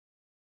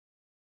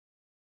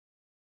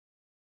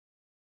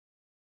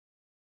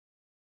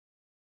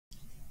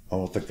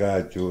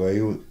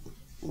amortakaatugayu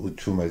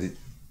utsumalit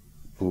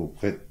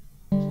puuqqat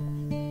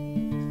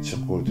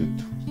sequtut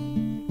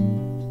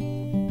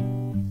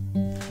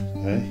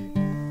ai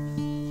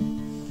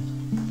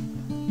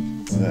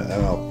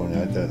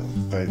anaappunata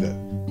qaila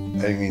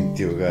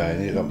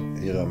angintiugaani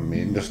irammi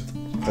immerst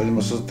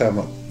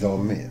qalmasertaama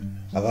taormi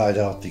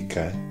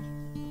aqaalaartikkaa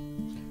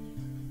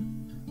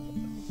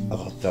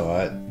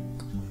aqartaraat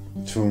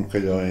tuun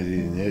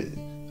qaloriliinni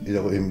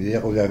ilaru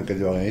imliaqulaan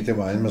qaloriliinni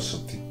tama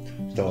immerserti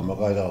taorma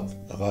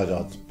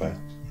aqaalaartipaa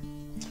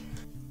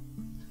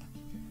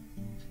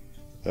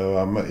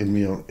amma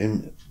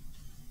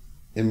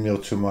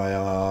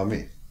immiortumaayaraami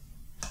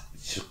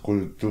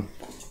siqquluttu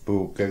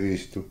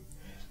puukkagiistu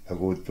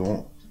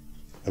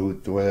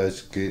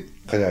aguuttualaski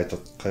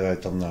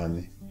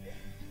qalaatarnaani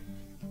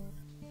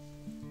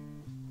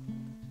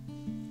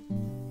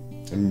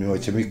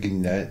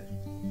immiuatamikinnaa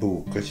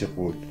puukka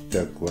siquut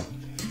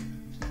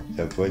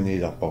taakkua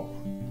niilarpaq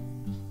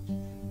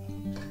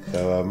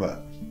taama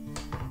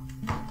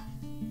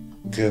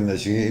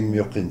kirnasigi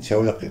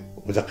immiuqqintaulaqi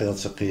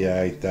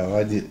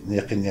ulaqqiqerteqqiyaaittaaraani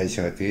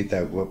niiqqinniaisagati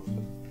taakkua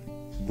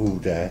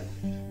puutaa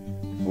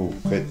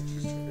puukkat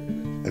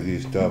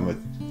agiistaamat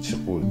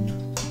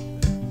siquut